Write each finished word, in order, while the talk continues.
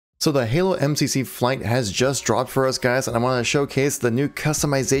So the Halo MCC flight has just dropped for us, guys, and I want to showcase the new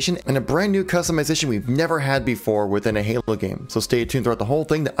customization and a brand new customization we've never had before within a Halo game. So stay tuned throughout the whole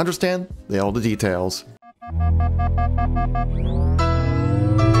thing to understand all the details.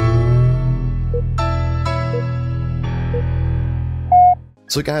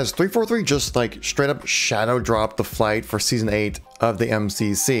 So guys, 343 just like straight up shadow dropped the flight for Season 8 of the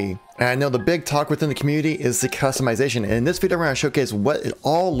MCC. And I know the big talk within the community is the customization. And in this video, I'm going to showcase what it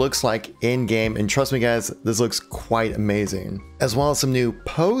all looks like in-game. And trust me guys, this looks quite amazing. As well as some new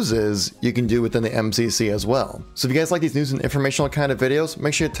poses you can do within the MCC as well. So if you guys like these news and informational kind of videos,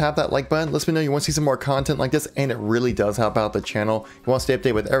 make sure you tap that like button. Let me know you want to see some more content like this. And it really does help out the channel. If you want to stay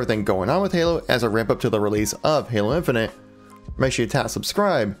updated with everything going on with Halo as I ramp up to the release of Halo Infinite, make sure you tap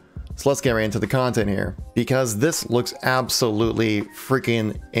subscribe. So let's get right into the content here, because this looks absolutely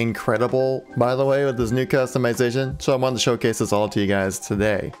freaking incredible, by the way, with this new customization. So I wanted to showcase this all to you guys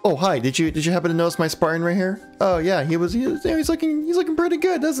today. Oh, hi, did you happen to notice my Spartan right here? Oh yeah, he's looking pretty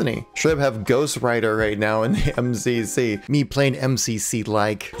good, doesn't he? Should have Ghost Rider right now in the MCC. Me playing MCC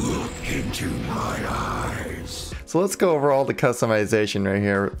like. Look into my eyes. So let's go over all the customization right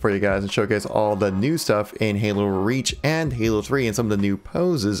here for you guys and showcase all the new stuff in Halo Reach and Halo 3 and some of the new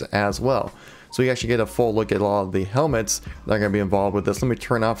poses as well. So you actually get a full look at all of the helmets that are going to be involved with this. Let me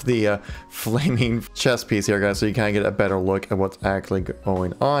turn off the flaming chest piece here, guys, so you kind of get a better look at what's actually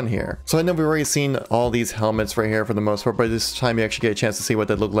going on here. So I know we've already seen all these helmets right here for the most part, but this time you actually get a chance to see what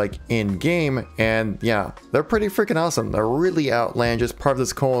they look like in game. And yeah, they're pretty freaking awesome. They're really outlandish, part of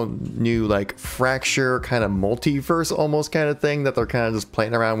this cool new like fracture kind of multiverse almost kind of thing that they're kind of just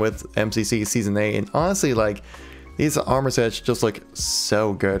playing around with MCC Season 8. And honestly, like, these armor sets just look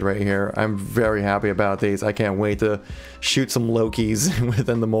so good right here. I'm very happy about these. I can't wait to shoot some Lokis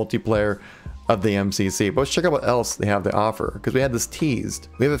within the multiplayer of the MCC. But let's check out what else they have to offer, because we had this teased.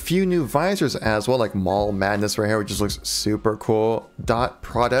 We have a few new visors as well, like Mall Madness right here, which just looks super cool. Dot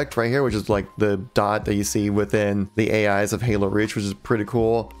Product right here, which is like the dot that you see within the AIs of Halo Reach, which is pretty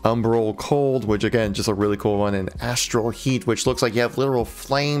cool. Umbral Cold, which again, just a really cool one. And Astral Heat, which looks like you have literal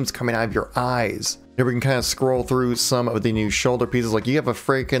flames coming out of your eyes. Here we can kind of scroll through some of the new shoulder pieces. Like you have a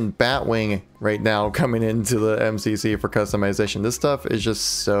freaking Batwing right now coming into the MCC for customization. This stuff is just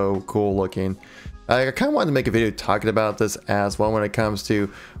so cool looking. I kind of wanted to make a video talking about this as well when it comes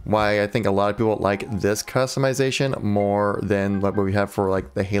to why I think a lot of people like this customization more than what we have for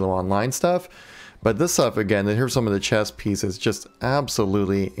like the Halo Online stuff. But this stuff, again, here's some of the chest pieces, just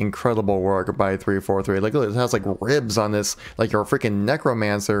absolutely incredible work by 343. Like, look, it has like ribs on this, like you're a freaking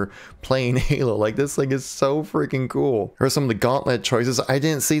necromancer playing Halo. Like, this thing is so freaking cool. Here's some of the gauntlet choices. I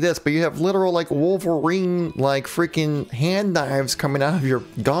didn't see this, but you have literal like Wolverine, like freaking hand knives coming out of your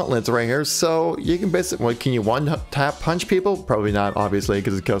gauntlets right here. So you can basically, well, can you one-tap punch people? Probably not, obviously,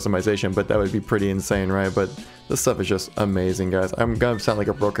 because it's customization, but that would be pretty insane, right? But this stuff is just amazing, guys. I'm gonna sound like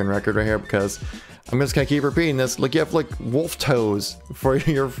a broken record right here because I'm just gonna keep repeating this. Look, you have like wolf toes for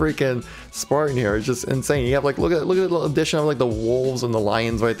your freaking Spartan here. It's just insane. You have like, look at the little addition of like the wolves and the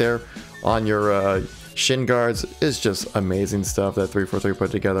lions right there on your shin guards. It's just amazing stuff that 343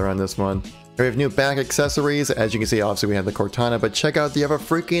 put together on this one. We have new back accessories. As you can see, obviously we have the Cortana, but check out, you have a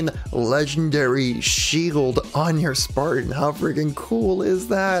freaking legendary shield on your Spartan. How freaking cool is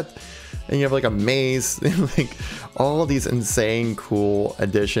that? And you have like a maze and like all of these insane cool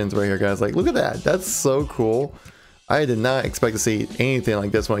additions right here, guys. Like, look at that. That's so cool. I did not expect to see anything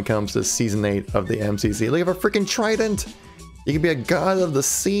like this when it comes to Season 8 of the MCC. Look, you have a freaking trident. You can be a god of the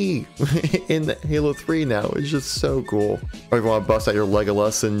sea in Halo 3 now. It's just so cool. Or if you want to bust out your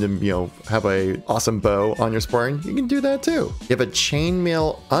Legolas and, you know, have a awesome bow on your Spartan, you can do that too. You have a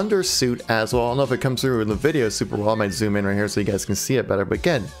chainmail undersuit as well. I don't know if it comes through in the video super well. I might zoom in right here so you guys can see it better. But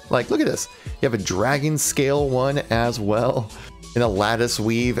again, like, look at this. You have a dragon scale one as well. And a lattice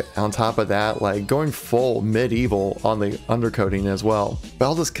weave on top of that, like going full medieval on the undercoating as well. But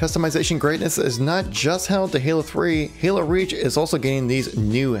all this customization greatness is not just held to Halo 3. Halo Reach is also getting these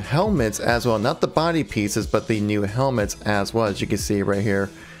new helmets as well. Not the body pieces, but the new helmets as well, as you can see right here.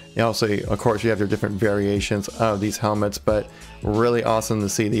 And also, of course, you have your different variations of these helmets, but really awesome to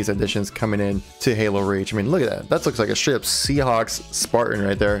see these additions coming in to Halo Reach. I mean, look at that. That looks like a straight up Seahawks Spartan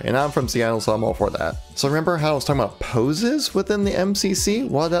right there. And I'm from Seattle, so I'm all for that. So remember how I was talking about poses within the MCC?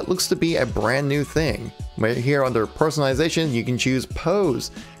 Well, that looks to be a brand new thing. Right here under personalization, you can choose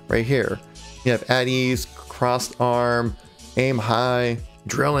pose right here. You have at ease, crossed arm, aim high,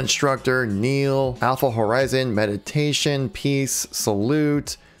 drill instructor, kneel, alpha horizon, meditation, peace,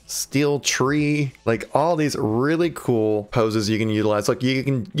 salute, steel tree, like all these really cool poses you can utilize. Like you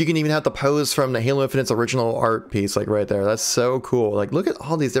can even have the pose from the Halo Infinite's original art piece, like right there. That's so cool. Like look at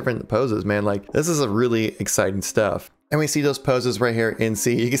all these different poses, man. Like this is a really exciting stuff. And we see those poses right here in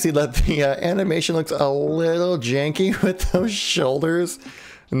C. You can see that the animation looks a little janky with those shoulders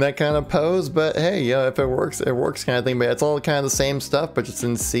and that kind of pose, but hey, yeah, if it works kind of thing. But it's all kind of the same stuff, but just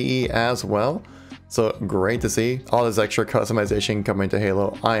in CE as well. So great to see all this extra customization coming to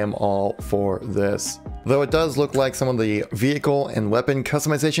Halo. I am all for this. Though it does look like some of the vehicle and weapon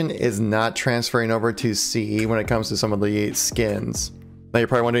customization is not transferring over to CE when it comes to some of the skins. Now you're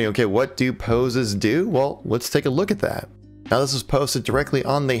probably wondering, okay, what do poses do? Well, let's take a look at that. Now this is posted directly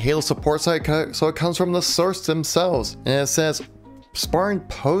on the Halo support site, so it comes from the source themselves. And it says, Spartan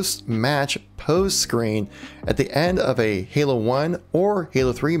post-match pose screen. At the end of a Halo 1 or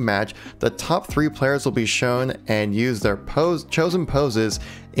Halo 3 match, the top 3 players will be shown and use their chosen poses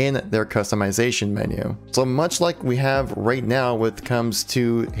in their customization menu. So much like we have right now when it comes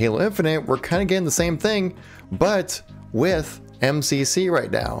to Halo Infinite, we're kind of getting the same thing, but with MCC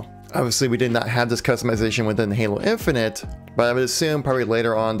right now. Obviously, we did not have this customization within Halo Infinite, but I would assume probably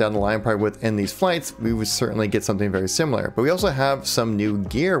later on down the line, probably within these flights, we would certainly get something very similar. But we also have some new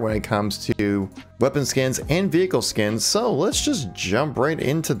gear when it comes to weapon skins and vehicle skins. So let's just jump right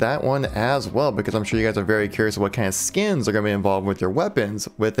into that one as well, because I'm sure you guys are very curious what kind of skins are going to be involved with your weapons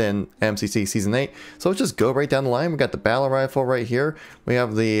within MCC Season 8. So let's just go right down the line. We got the battle rifle right here. We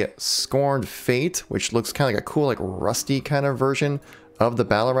have the Scorned Fate, which looks kind of like a cool, like rusty kind of version of the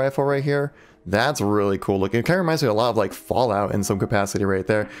battle rifle right here. That's really cool looking. It kind of reminds me a lot of like Fallout in some capacity right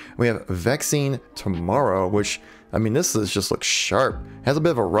there. We have Vexing Tomorrow, which, I mean, this is just looks sharp. Has a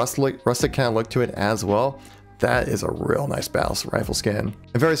bit of a rustic kind of look to it as well. That is a real nice battle rifle skin.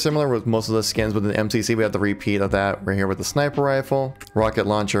 And very similar with most of the skins within MCC, we have the repeat of that right here with the sniper rifle, rocket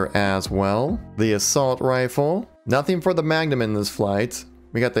launcher as well, the assault rifle. Nothing for the Magnum in this flight.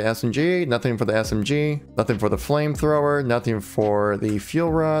 We got the SMG, nothing for the SMG, nothing for the flamethrower, nothing for the fuel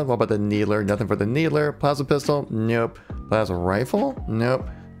rod. What about the needler? Nothing for the needler. Plasma pistol? Nope. Plasma rifle? Nope.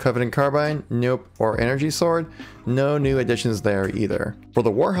 Covenant carbine? Nope. Or energy sword? No new additions there either. For the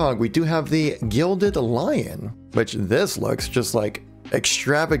Warhog, we do have the Gilded Lion, which this looks just like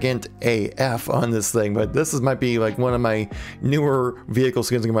extravagant AF on this thing, but this might be like one of my newer vehicle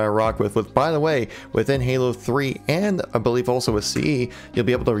skins I'm going to rock with. By the way, within Halo 3 and I believe also with CE, you'll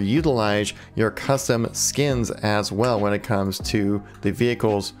be able to utilize your custom skins as well when it comes to the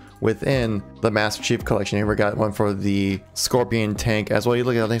vehicles within the Master Chief Collection. Here we got one for the Scorpion tank as well. You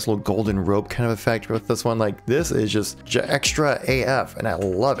look at a nice little golden rope kind of effect with this one. Like this is just extra AF and I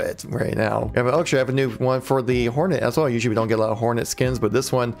love it right now. Actually, I have a new one for the Hornet as well. Usually we don't get a lot of Hornet skins, but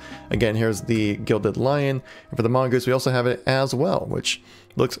this one, again, here's the Gilded Lion. And for the Mongoose, we also have it as well, which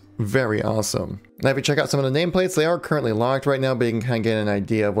looks very awesome. Now if you check out some of the nameplates, they are currently locked right now, but you can kind of get an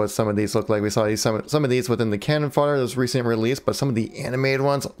idea of what some of these look like. We saw some of these within the cannon fodder that was recently released, but some of the animated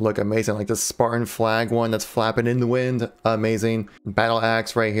ones look amazing. Like this Spartan flag one that's flapping in the wind, amazing. Battle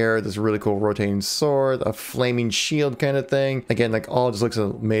axe right here, this really cool rotating sword, a flaming shield kind of thing. Again, like all just looks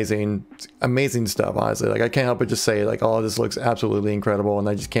amazing, amazing stuff, honestly. Like I can't help but just say like all of this looks absolutely incredible, and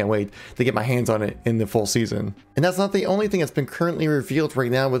I just can't wait to get my hands on it in the full season. And that's not the only thing that's been currently revealed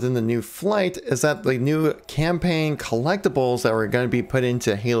right now within the new flight, is that the new campaign collectibles that were going to be put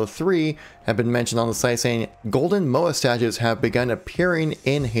into Halo 3 have been mentioned on the site, saying golden MOA statues have begun appearing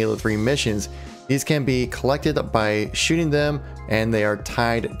in Halo 3 missions. These can be collected by shooting them, and they are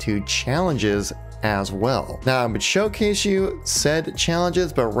tied to challenges as well. Now I would showcase you said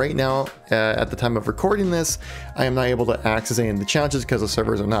challenges, but right now at the time of recording this, I am not able to access any of the challenges because the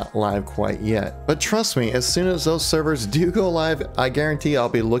servers are not live quite yet. But trust me, as soon as those servers do go live, I guarantee I'll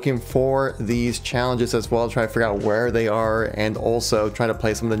be looking for these challenges as well, try to figure out where they are, and also try to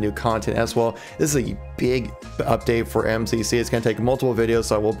play some of the new content as well. This is a big update for MCC. It's going to take multiple videos,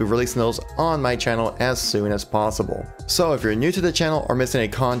 so I will be releasing those on my channel as soon as possible. So if you're new to the channel or missing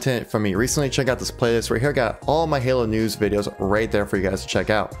any content from me recently, check out this playlist right here. Got all my Halo news videos right there for you guys to check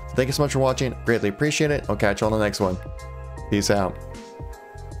out. Thank you so much for watching. Greatly appreciate it. I'll catch you on the next one. Peace out.